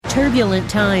Turbulent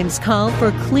times call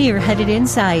for clear-headed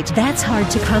insight. That's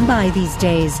hard to come by these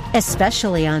days,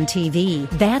 especially on TV.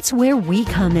 That's where we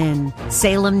come in.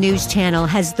 Salem News Channel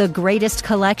has the greatest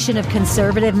collection of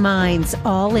conservative minds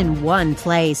all in one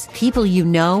place. People you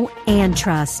know and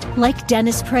trust, like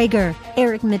Dennis Prager,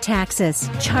 Eric Metaxas,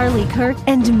 Charlie Kirk,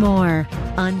 and more.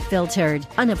 Unfiltered,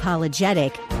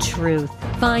 unapologetic truth.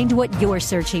 Find what you're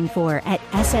searching for at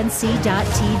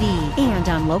snc.tv and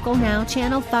on Local Now,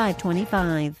 Channel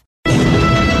 525.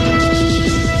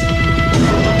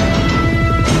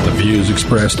 The views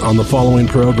expressed on the following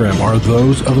program are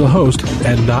those of the host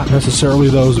and not necessarily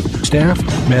those of staff,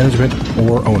 management,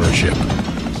 or ownership.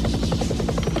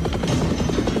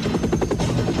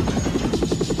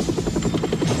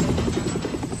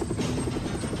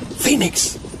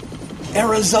 Phoenix,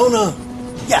 Arizona.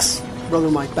 Yes, Brother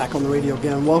Mike back on the radio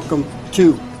again. Welcome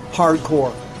to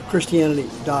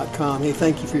HardcoreChristianity.com. Hey,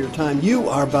 thank you for your time. You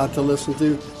are about to listen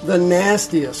to the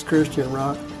nastiest Christian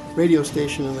rock radio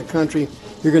station in the country.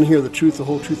 You're going to hear the truth, the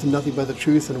whole truth, and nothing but the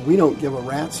truth, and we don't give a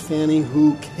rat's fanning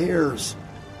who cares.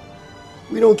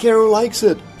 We don't care who likes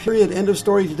it. Period. End of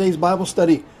story. Today's Bible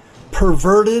study.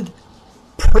 Perverted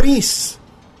priests.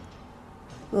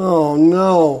 Oh,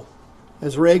 no.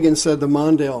 As Reagan said to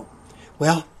Mondale,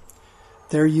 well,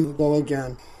 there you go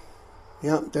again.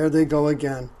 Yeah, there they go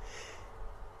again.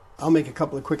 I'll make a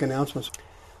couple of quick announcements.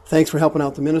 Thanks for helping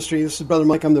out the ministry. This is Brother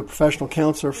Mike. I'm the professional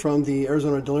counselor from the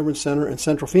Arizona Deliverance Center in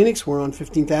Central Phoenix. We're on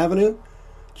 15th Avenue,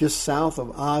 just south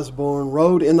of Osborne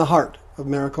Road, in the heart of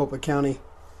Maricopa County,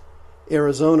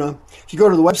 Arizona. If you go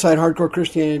to the website,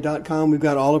 hardcorechristianity.com, we've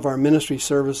got all of our ministry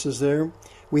services there.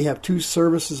 We have 2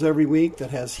 services every week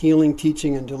that has healing,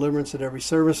 teaching, and deliverance at every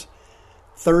service.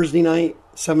 Thursday night,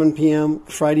 7 p.m.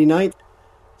 Friday night,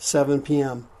 7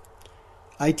 p.m.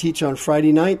 I teach on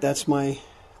Friday night. That's my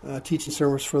teaching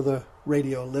service for the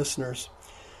radio listeners.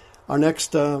 Our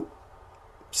next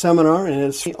seminar,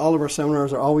 and all of our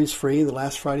seminars are always free, the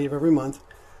last Friday of every month.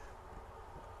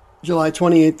 July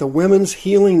 28th, the Women's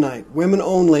Healing Night, women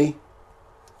only.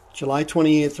 July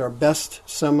 28th, our best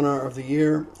seminar of the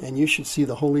year, and you should see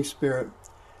the Holy Spirit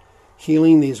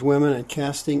healing these women and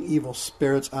casting evil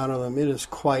spirits out of them. It is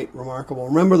quite remarkable.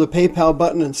 Remember the PayPal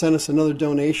button and send us another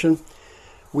donation.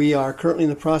 We are currently in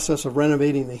the process of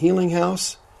renovating the Healing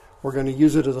House. We're going to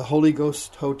use it as a Holy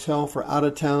Ghost hotel for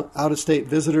out-of-state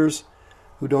visitors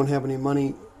who don't have any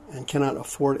money and cannot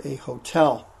afford a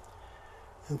hotel.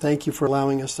 And thank you for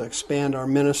allowing us to expand our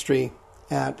ministry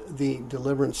at the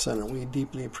Deliverance Center. We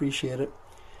deeply appreciate it.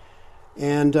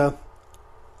 And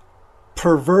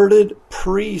perverted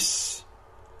priests.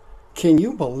 Can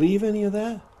you believe any of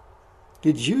that?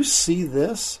 Did you see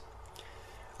this?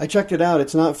 I checked it out.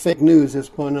 It's not fake news. It's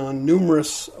been on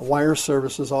numerous wire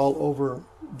services all over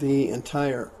the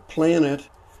entire planet.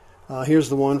 Here's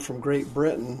the one from Great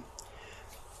Britain.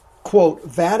 Quote,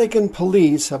 Vatican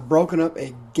police have broken up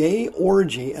a gay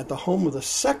orgy at the home of the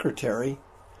secretary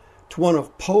to one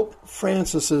of Pope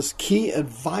Francis's key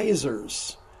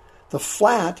advisors. The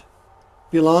flat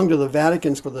belonged to the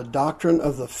Vatican's for the Doctrine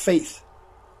of the Faith,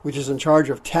 which is in charge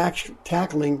of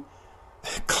tackling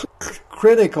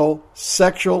critical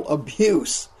sexual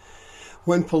abuse.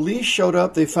 When police showed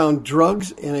up, they found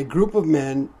drugs and a group of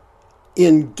men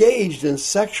engaged in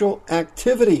sexual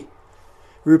activity.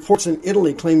 Reports in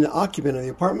Italy claim the occupant of the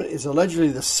apartment is allegedly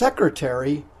the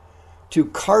secretary to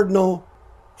Cardinal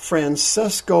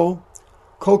Francesco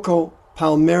Coco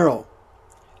Palmero,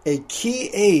 a key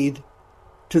aide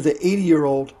to the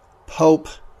 80-year-old Pope.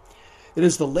 It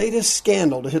is the latest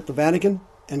scandal to hit the Vatican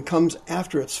and comes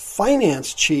after its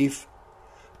finance chief,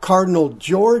 Cardinal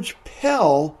George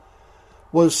Pell,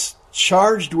 was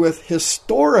charged with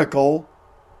historical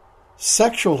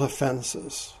sexual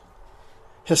offenses.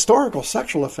 Historical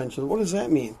sexual offenses, what does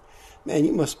that mean? Man,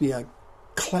 you must be a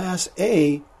Class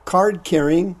A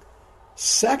card-carrying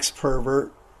sex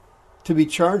pervert to be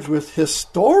charged with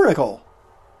historical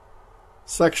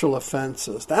sexual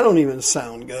offenses. That don't even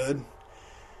sound good.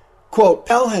 Quote,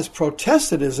 Pell has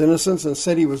protested his innocence and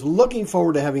said he was looking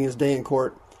forward to having his day in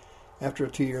court after a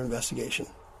 2-year investigation.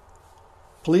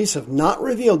 Police have not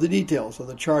revealed the details of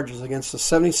the charges against the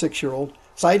 76-year-old,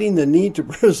 citing the need to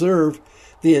preserve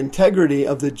the integrity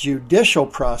of the judicial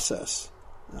process.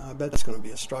 I bet that's going to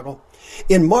be a struggle.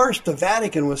 In March, the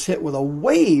Vatican was hit with a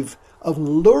wave of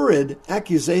lurid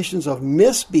accusations of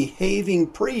misbehaving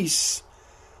priests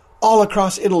all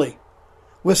across Italy,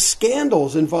 with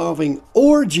scandals involving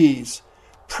orgies,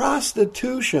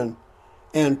 prostitution,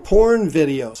 and porn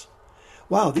videos.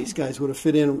 Wow, these guys would have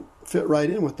fit right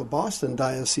in with the Boston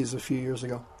Diocese a few years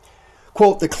ago.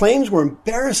 Quote, the claims were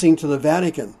embarrassing to the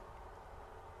Vatican.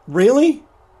 Really?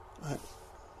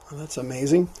 Well, that's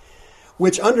amazing.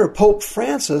 Which under Pope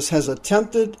Francis has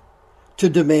attempted to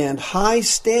demand high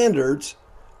standards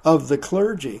of the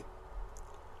clergy.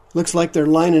 Looks like they're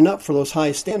lining up for those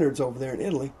high standards over there in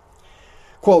Italy.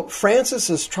 Quote, Francis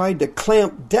has tried to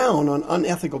clamp down on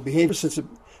unethical behavior since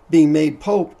being made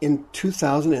Pope in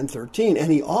 2013,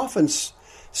 and he often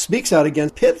speaks out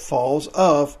against pitfalls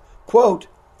of, quote,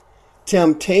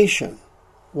 temptation.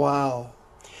 Wow.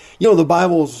 You know, the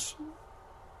Bible's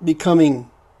becoming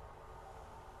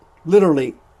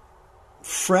literally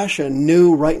fresh and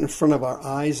new right in front of our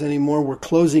eyes anymore. We're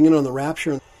closing in on the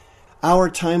rapture. Our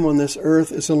time on this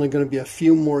earth is only going to be a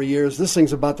few more years. This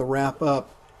thing's about to wrap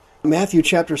up. Matthew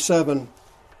chapter 7,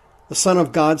 the Son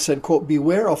of God said, quote,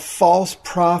 beware of false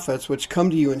prophets which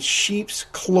come to you in sheep's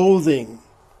clothing.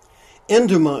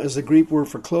 Endoma is the Greek word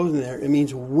for clothing there. It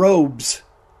means robes.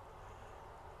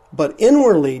 But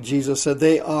inwardly, Jesus said,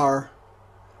 they are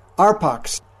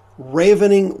arpax,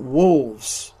 ravening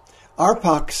wolves.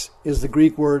 Arpax is the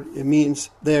Greek word. It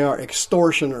means they are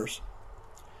extortioners.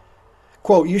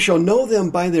 Quote, you shall know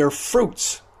them by their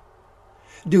fruits.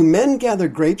 Do men gather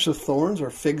grapes of thorns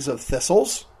or figs of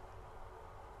thistles?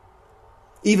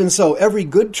 Even so, every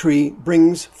good tree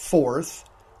brings forth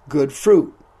good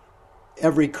fruit.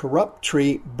 Every corrupt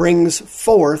tree brings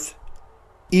forth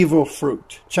evil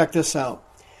fruit. Check this out.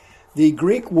 The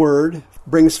Greek word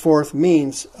brings forth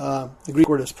means, the Greek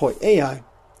word is poiei.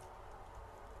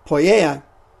 Poiei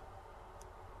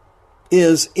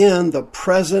is in the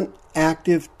present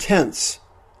active tense.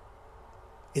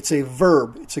 It's a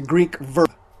verb. It's a Greek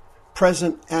verb.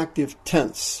 Present active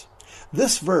tense.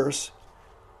 This verse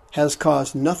has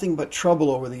caused nothing but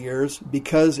trouble over the years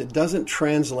because it doesn't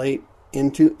translate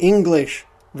into English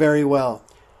very well.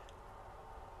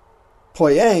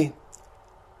 Poiei,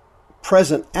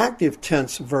 present active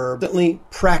tense verb, consistently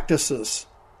practices.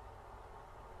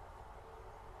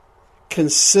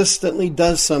 Consistently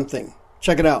does something.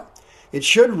 Check it out. It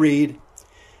should read,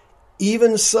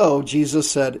 even so, Jesus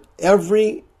said,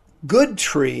 every good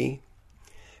tree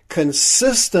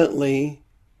consistently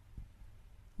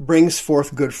brings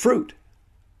forth good fruit.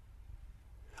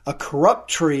 A corrupt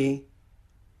tree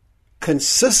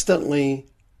consistently,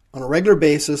 on a regular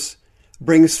basis,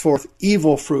 brings forth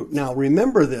evil fruit. Now,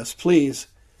 remember this, please.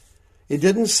 It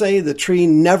didn't say the tree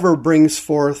never brings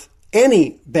forth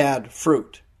any bad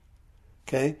fruit.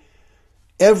 Okay?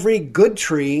 Every good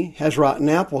tree has rotten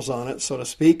apples on it, so to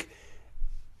speak,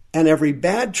 and every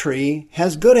bad tree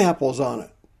has good apples on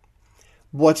it.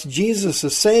 What Jesus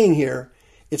is saying here,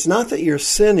 it's not that you're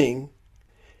sinning,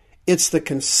 it's the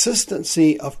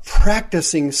consistency of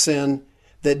practicing sin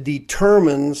that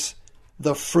determines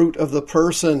the fruit of the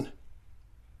person.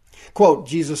 Quote,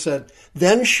 Jesus said,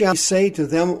 then shall I say to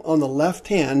them on the left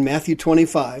hand, Matthew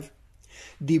 25,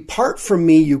 depart from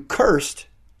me, you cursed,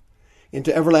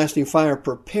 into everlasting fire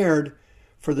prepared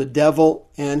for the devil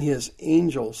and his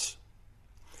angels.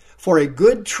 For a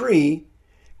good tree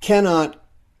cannot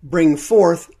bring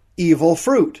forth evil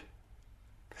fruit.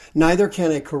 Neither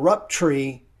can a corrupt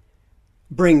tree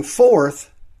bring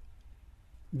forth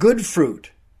good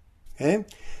fruit. Okay?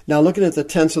 Now looking at the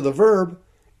tense of the verb,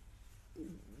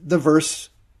 the verse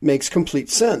makes complete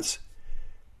sense.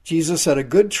 Jesus said a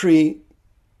good tree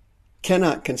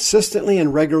cannot consistently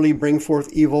and regularly bring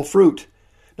forth evil fruit.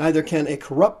 Neither can a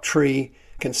corrupt tree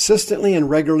consistently and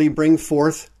regularly bring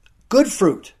forth good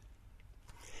fruit.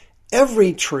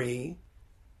 Every tree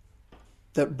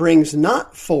that brings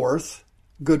not forth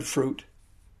good fruit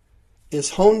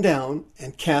is hewn down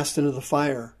and cast into the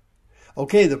fire.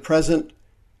 Okay, the present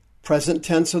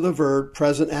tense of the verb,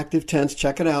 present active tense,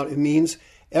 check it out. It means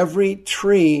every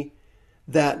tree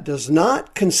that does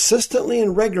not consistently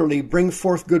and regularly bring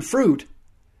forth good fruit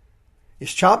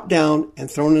is chopped down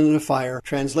and thrown into the fire.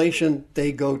 Translation,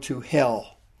 they go to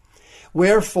hell.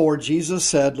 Wherefore, Jesus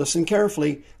said, listen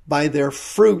carefully, by their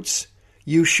fruits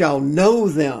you shall know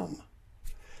them.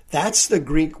 That's the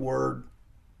Greek word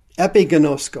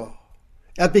epigenosko.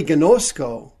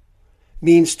 Epigenosko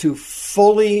means to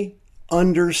fully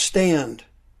understand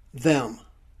them.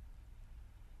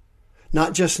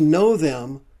 Not just know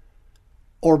them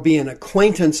or be an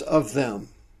acquaintance of them.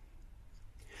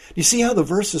 You see how the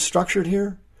verse is structured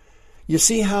here? You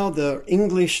see how the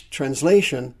English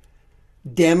translation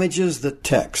damages the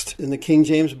text in the King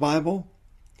James Bible?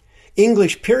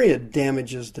 English, period,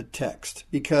 damages the text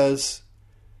because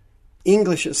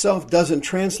English itself doesn't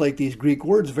translate these Greek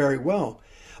words very well.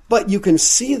 But you can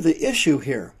see the issue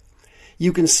here.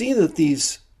 You can see that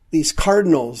these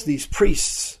cardinals, these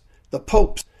priests, the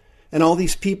popes, and all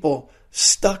these people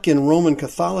stuck in Roman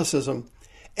Catholicism,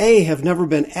 have never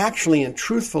been actually and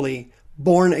truthfully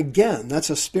Born again,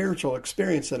 that's a spiritual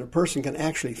experience that a person can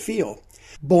actually feel.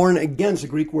 Born again is the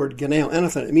Greek word geneo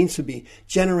anothen. It means to be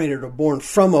generated or born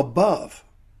from above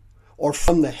or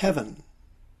from the heaven.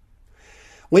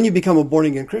 When you become a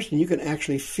born-again Christian, you can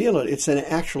actually feel it. It's an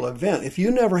actual event. If you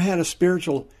never had a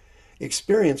spiritual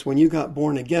experience when you got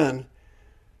born again,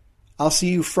 I'll see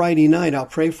you Friday night. I'll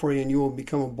pray for you and you will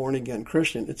become a born-again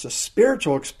Christian. It's a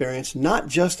spiritual experience, not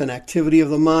just an activity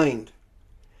of the mind.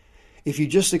 If you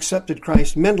just accepted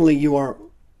Christ mentally, you are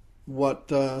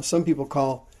what some people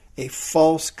call a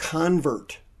false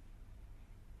convert,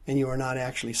 and you are not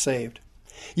actually saved.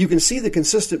 You can see the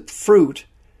consistent fruit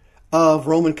of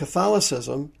Roman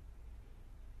Catholicism,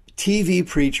 TV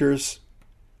preachers,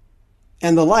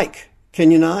 and the like.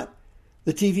 Can you not?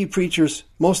 The TV preachers,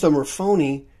 most of them are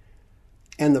phony,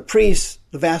 and the priests,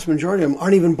 the vast majority of them,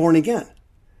 aren't even born again.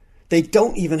 They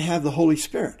don't even have the Holy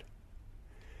Spirit.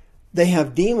 They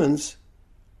have demons,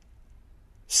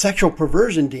 sexual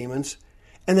perversion demons,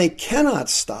 and they cannot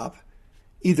stop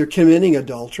either committing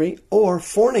adultery or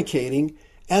fornicating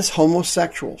as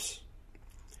homosexuals.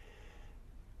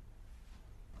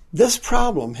 This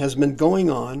problem has been going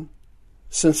on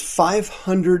since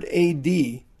 500 AD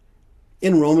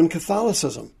in Roman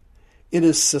Catholicism. It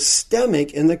is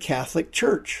systemic in the Catholic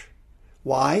Church.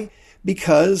 Why?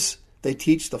 Because they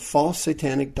teach the false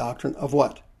satanic doctrine of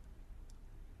what?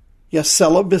 Yes,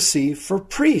 celibacy for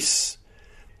priests.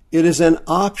 It is an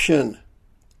option.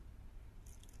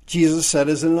 Jesus said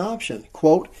it's an option.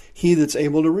 Quote, he that's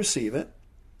able to receive it,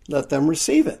 let them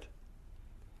receive it.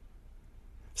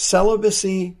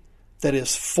 Celibacy that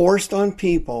is forced on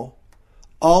people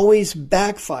always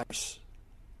backfires.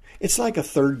 It's like a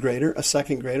third grader, a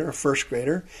second grader, a first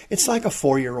grader. It's like a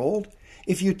 4-year-old.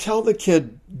 If you tell the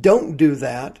kid, don't do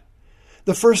that,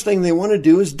 the first thing they want to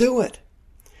do is do it.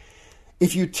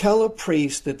 If you tell a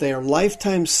priest that they are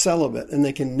lifetime celibate and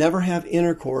they can never have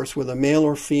intercourse with a male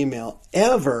or female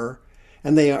ever,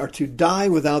 and they are to die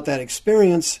without that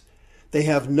experience, they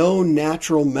have no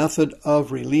natural method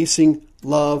of releasing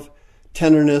love,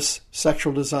 tenderness,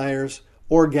 sexual desires,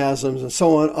 orgasms, and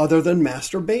so on, other than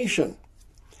masturbation.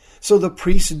 So the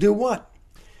priests do what?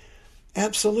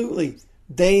 Absolutely.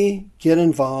 They get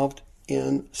involved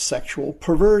in sexual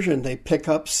perversion. They pick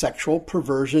up sexual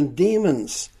perversion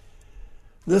demons.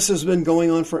 This has been going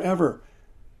on forever.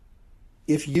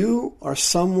 If you are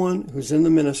someone who's in the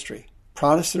ministry,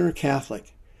 Protestant or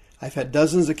Catholic, I've had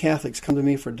dozens of Catholics come to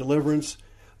me for deliverance.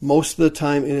 Most of the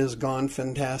time it has gone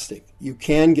fantastic. You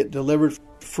can get delivered,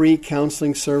 free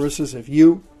counseling services. If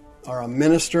you are a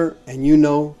minister and you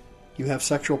know you have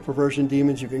sexual perversion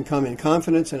demons, you can come in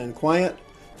confidence and in quiet.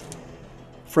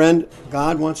 Friend,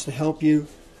 God wants to help you.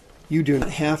 You do not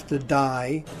have to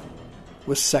die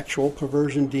with sexual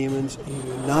perversion demons. You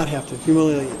do not have to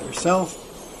humiliate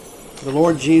yourself, the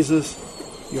Lord Jesus,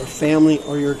 your family,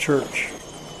 or your church.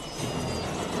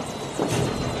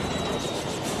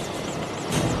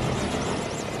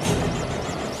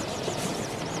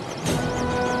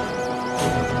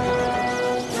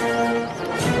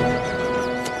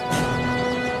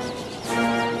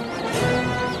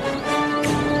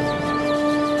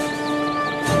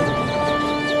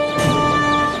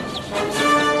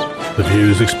 The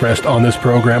views expressed on this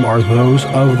program are those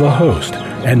of the host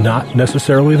and not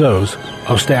necessarily those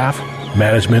of staff,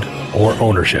 management, or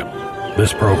ownership.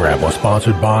 This program was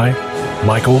sponsored by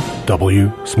Michael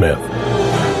W. Smith.